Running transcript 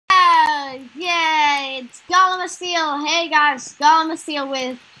Yeah, it's GolemOfSteel. Hey guys, GolemOfSteel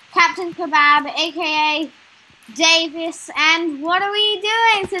with Captain Kebab, aka Davis, and what are we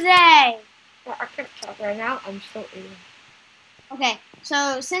doing today? Well, I can't talk right now. I'm still eating. Okay,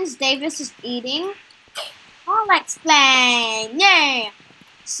 so since Davis is eating, I'll explain. Yeah.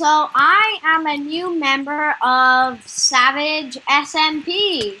 So I am a new member of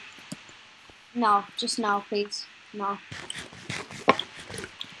SavageSMP. No, just no, please. No.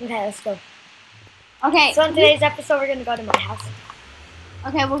 Okay, let's go. Okay. So in today's episode, we're gonna go to my house.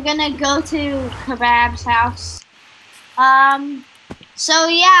 Okay, we're gonna go to Kebab's house. So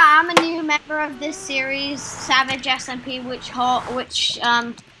yeah, I'm a new member of this series, SavageSMP, which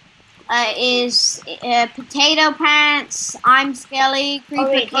is Potato Pants. I'm Skelly. Creeper. Oh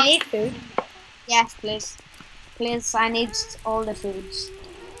wait, do you need food? Yes, please. Please, I need all the foods.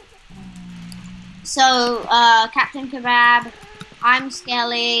 So, Captain Kebab, I'm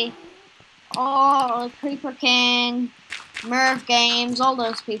Skelly, oh, Creeper King, Merv Games, all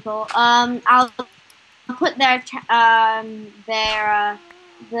those people. I'll put their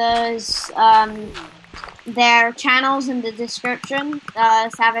channels in the description.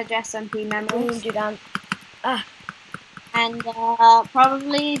 SavageSMP members. And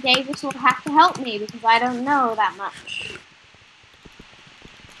probably Davis will have to help me because I don't know that much.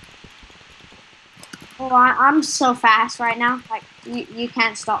 Oh, I'm so fast right now. Like you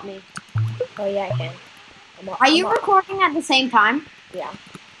can't stop me. Oh yeah, I can. Are you recording at the same time? Yeah.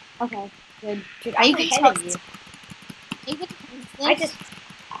 Okay, good. Dude, I'm ahead of you. I just.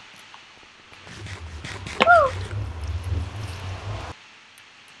 Woo!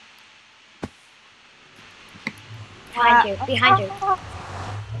 Behind you.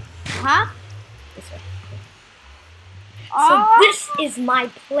 Huh? This way. Oh. So this is my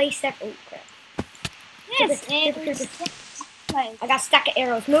place at. Oh crap. This is this place. I got a stack of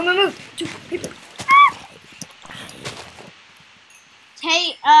arrows. Move.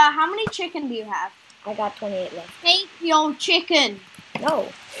 Hey, how many chicken do you have? I got 28 left. Take your chicken.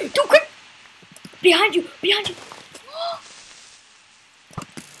 No. Too quick. Behind you.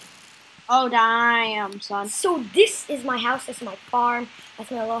 Oh, damn, son. So this is my house. This is my farm.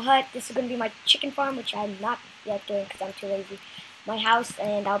 That's my little hut. This is going to be my chicken farm, which I'm not yet doing because I'm too lazy. My house,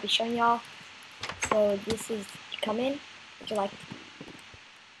 and I'll be showing y'all. So this is, come in. Would you like?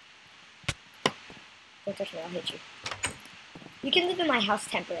 Don't touch me, I'll hit you. You can live in my house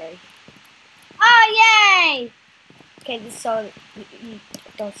temporary. Oh, yay! Okay, this so you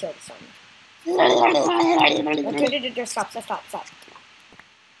don't steal this on me. Stop.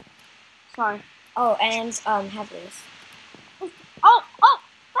 Sorry. Oh, and have this. Oh,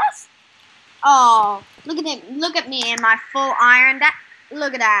 that's. Oh, look at it! Look at me in my full iron.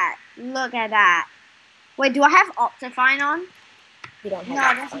 Look at that! Wait, do I have Optifine on? You don't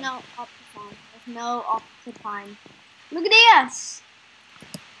have. No, there's no Optifine. There's no Optifine. Look at this.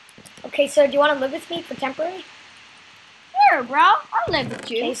 Okay, so do you want to live with me for temporary? Sure, bro. I'll live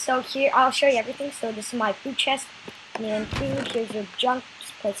with you. Okay, so here I'll show you everything. So this is my food chest. And food. Here's your junk.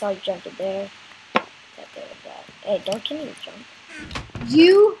 Just place all your junk in there. That. Hey, don't kill me with junk.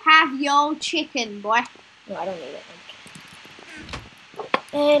 You have your chicken, boy. No, I don't need it.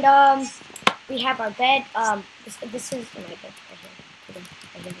 Okay. And we have our bed. This is my bed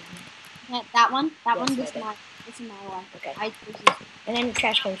right here. Yeah, that one. This is my one. Okay. I choose it. And then the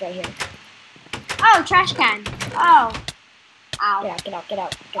trash can's right here. Oh, trash can. Oh. Ow. Yeah, get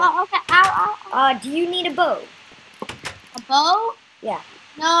out. Oh, okay. Ow. Do you need a bow? A bow? Yeah.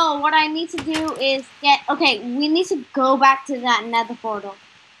 No, what I need to do is okay, we need to go back to that nether portal.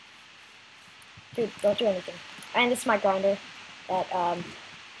 Dude, don't do anything. And this is my grinder that,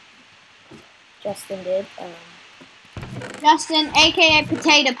 Justin did. Justin, aka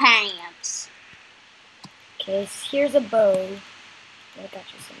Potato Pants. Okay, so here's a bow. I got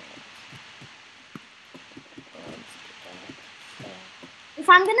you some If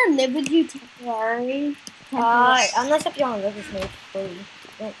I'm gonna live with you temporarily. Unless if you want to live with me fully.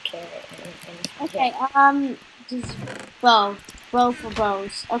 I don't care. Okay, just bow for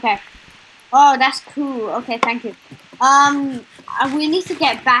bows. Okay. Oh, that's cool. Okay, thank you. We need to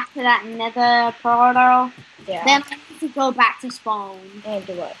get back to that nether portal. Yeah. Then I need to go back to spawn. And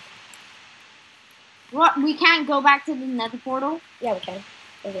do what? What? We can't go back to the nether portal? Yeah, we can.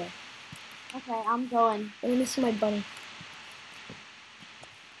 Okay. Okay, I'm going. Let me see my bunny.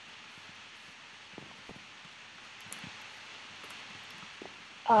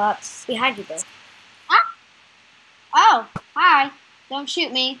 Behind you, bro. Ah! Oh, hi. Don't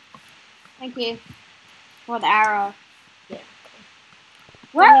shoot me. Thank you for the arrow. Yeah.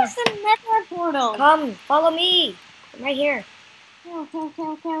 Where is the nether portal? Come, follow me. I'm right here.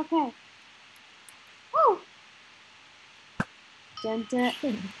 Okay. Dun, dun.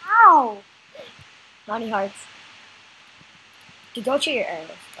 Ow! How many hearts? Dude, don't shoot your arrows.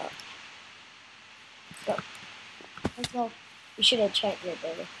 Oh. Let's go. Let's go. You should enchant your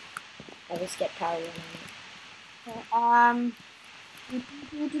ability. I'll just get power in Okay,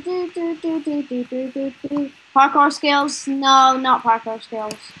 parkour skills? No, not parkour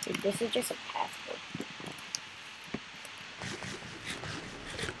skills. Dude, this is just a passport.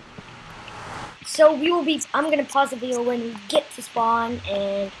 So I'm gonna pause the video when we get to spawn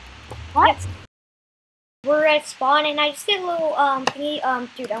and What? we're at spawn and I just did a little thingy,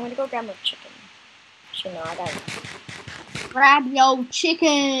 dude, I'm gonna go grab my chicken. Actually no, I got it. Grab your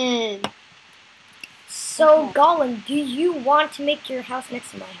chicken! So Okay. Golem, do you want to make your house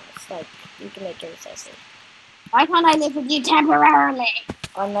next to my house? Like you can make yours as it. Why can't I live with you temporarily?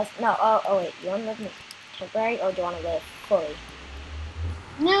 Unless oh wait, you wanna live with me temporary or do you wanna live fully?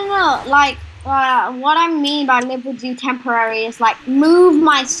 No, like, what I mean by live with you temporary is like move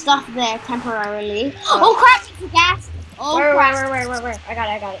my stuff there temporarily. Oh crap, it's a gas! Oh where? crap. I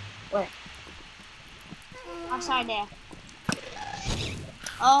got it. Where? Outside there.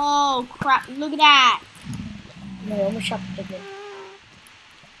 Oh crap, look at that. No, I almost shot the pigman.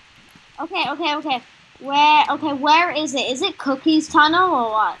 Okay. Where is it? Is it Cookie's tunnel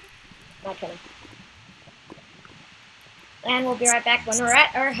or what? Not kidding. And we'll be right back when we're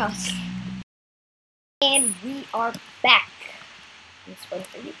at our house. And we are back. This one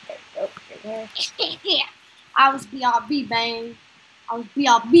for you. There you go. Right there. I was BRB, bang. I was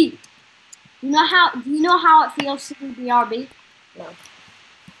BRB. Do you know how it feels to be BRB? No.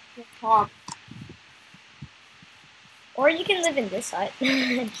 It's horrible. Or you can live in this hut.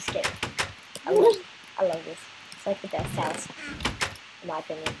 Just kidding. I love this. It's like the best house, in my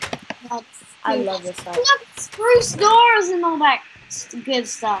opinion. I love this hut. Look, spruce doors and all that good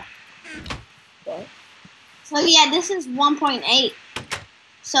stuff. What? So yeah, this is 1.8.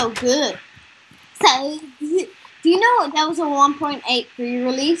 So good. So do you know that was a 1.8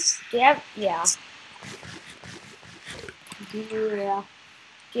 pre-release? Yeah. Yeah. Do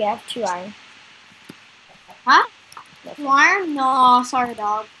you have 2 iron? Huh? Nothing. 2 iron? No, sorry,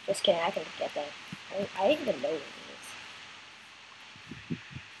 dog. Just kidding. I can get that. I didn't even know what it is.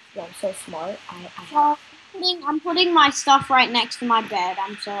 Yeah, I'm so smart. I'm putting my stuff right next to my bed.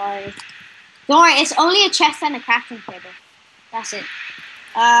 I'm sorry. Don't worry, it's only a chest and a crafting table. That's it.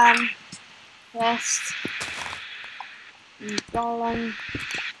 Chest. Golem.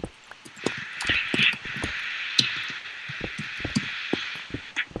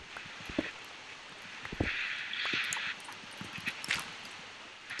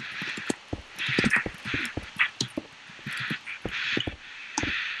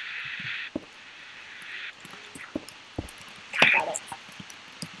 Got it.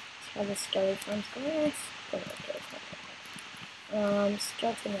 How the skeleton's going?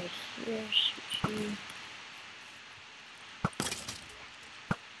 Skeleton right here. Shoot you.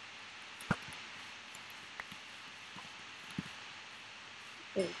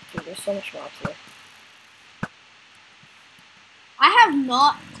 Dude, there's so much mobs here. I have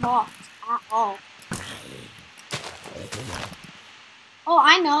not talked at all. Oh,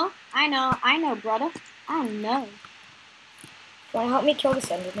 I know, brother. I know. You wanna help me kill this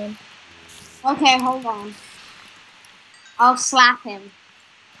Enderman? Okay, hold on. I'll slap him.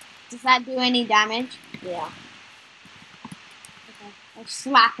 Does that do any damage? Yeah. Okay, I'll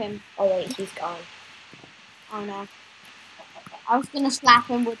slap him. Oh wait, he's gone. Oh no. I was gonna slap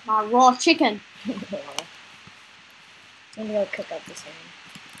him with my raw chicken. I'm gonna go cook up this one.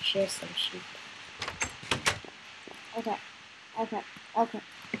 Share some sheep. Okay.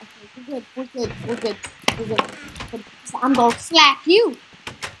 We're good. So I'm gonna slap you.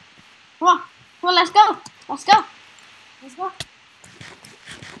 Come on, let's go.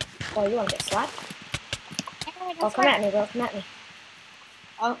 Oh, you wanna get slapped? Hey, Oh, come at me, bro. Come at me.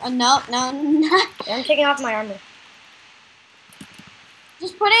 Oh, no. Yeah, I'm taking off my armor.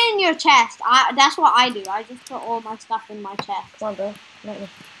 Just put it in your chest. That's what I do. I just put all my stuff in my chest. Come on, bro. Come at me.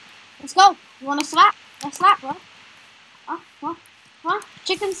 Let's go. You wanna slap? Let's slap, bro. Come on.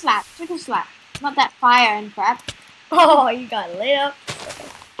 Chicken slap. Not that fire and crap. Oh, you got lit up.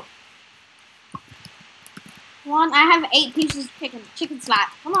 Come on, I have 8 pieces of chicken. Chicken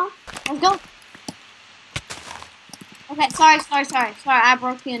slap. Come on. Let's go. Okay, sorry. I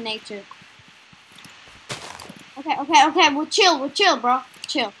broke your nature. Okay. We'll chill, bro.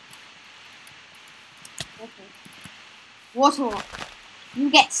 Chill. Okay. Water. You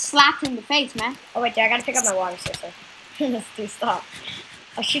get slapped in the face, man. Oh wait, I gotta pick up my water sister. Dude, stop.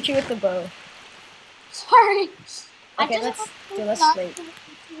 I'll shoot you with the bow. Sorry. Okay, let's sleep.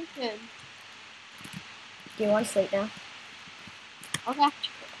 Do you want to sleep now? Okay.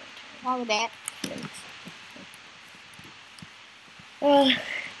 How with that? I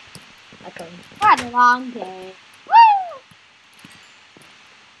come. What a long day. Woo!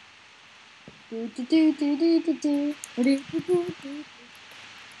 Do do do do do do do do do do do.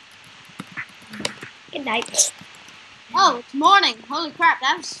 Good night. Oh, it's morning. Holy crap,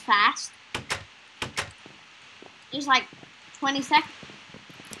 that was fast. It's like 20 seconds.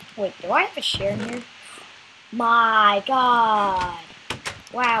 Wait, do I have a shear in here? My God!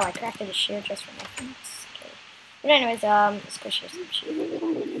 Wow, I crafted a shear just for my friends. Okay. But anyways, let's go shear some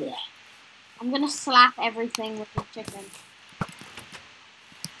sheep. I'm gonna slap everything with the chicken.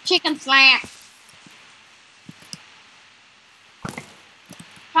 Chicken slap.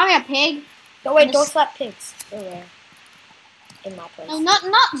 Probably a pig. No, wait, don't slap pigs. They're rare. In my place. No,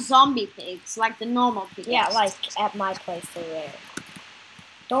 not zombie pigs, like the normal pigs. Yeah, like at my place, they're rare.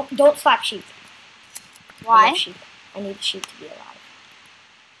 Don't slap sheep. Why? I love sheep. I need the sheep to be alive.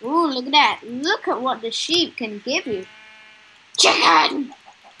 Ooh, look at that. Look at what the sheep can give you. Chicken!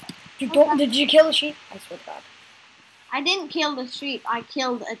 Did you kill the sheep? I swear to God. I didn't kill the sheep. I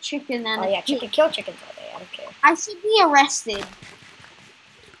killed a chicken and a pig. kill chickens all day. I don't care. I should be arrested.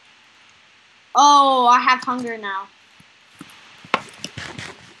 Oh, I have hunger now.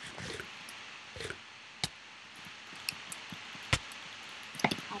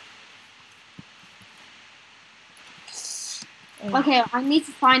 Okay, I need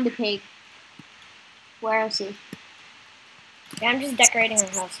to find the pig. Where is he? Yeah, I'm just decorating our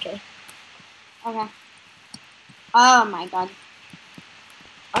house, okay? Okay. Oh my God.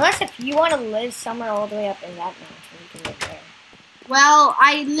 Unless if you want to live somewhere all the way up in that mountain, you can live there. Well,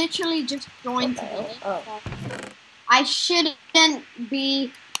 I literally just joined today. Oh. So I shouldn't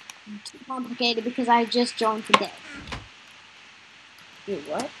be too complicated because I just joined today. You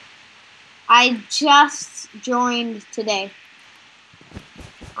what? I just joined today.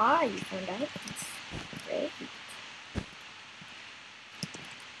 Ah, you found out. That's great.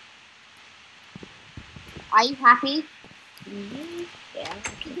 Are you happy? Yeah.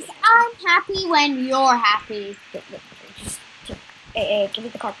 I'm happy when you're happy. Just hey, give me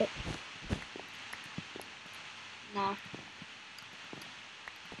the carpet. No.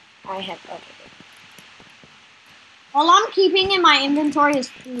 I have okay. All I'm keeping in my inventory is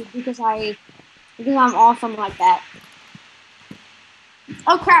food because I'm awesome like that.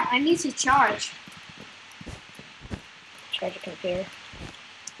 Oh crap! I need to charge. Charge your computer.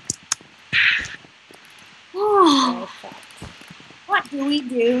 What do we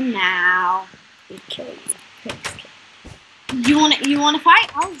do now? We kill you. You wanna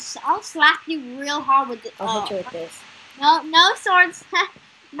fight? I'll slap you real hard with this. I'll hit you with this. No swords.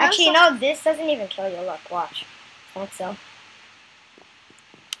 No Actually, swords. no, this doesn't even kill you. Look, watch. Like so.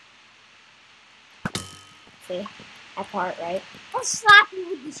 See? That part, right? I'll slap you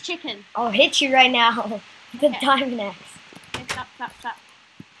with this chicken. I'll hit you right now. The diamond axe. Okay, stop.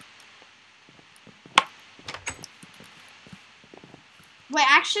 Wait,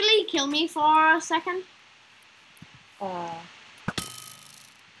 actually kill me for a second. Where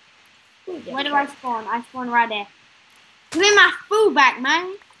do I spawn? I spawn right there. Give me my food back,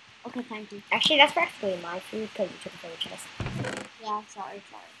 man. Okay, thank you. Actually, that's practically my food because you took it from the chest. Yeah, sorry.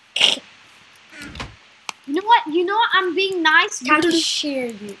 You know what? I'm being nice. Time to share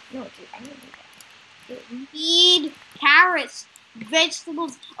you. No, dude, I don't need that. Need carrots,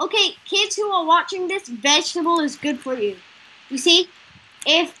 vegetables. Okay, kids who are watching this, vegetable is good for you. You see,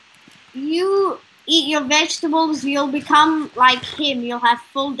 if you eat your vegetables, you'll become like him. You'll have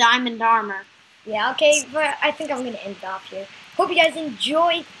full diamond armor. Yeah, okay, but I think I'm going to end it off here. Hope you guys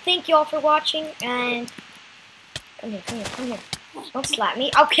enjoyed. Thank you all for watching, and come here. Don't slap me.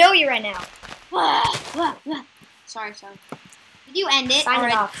 I'll kill you right now. Sorry. Did you end it?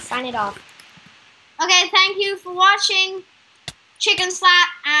 Sign it off. Okay, thank you for watching. Chicken slap,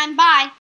 and bye.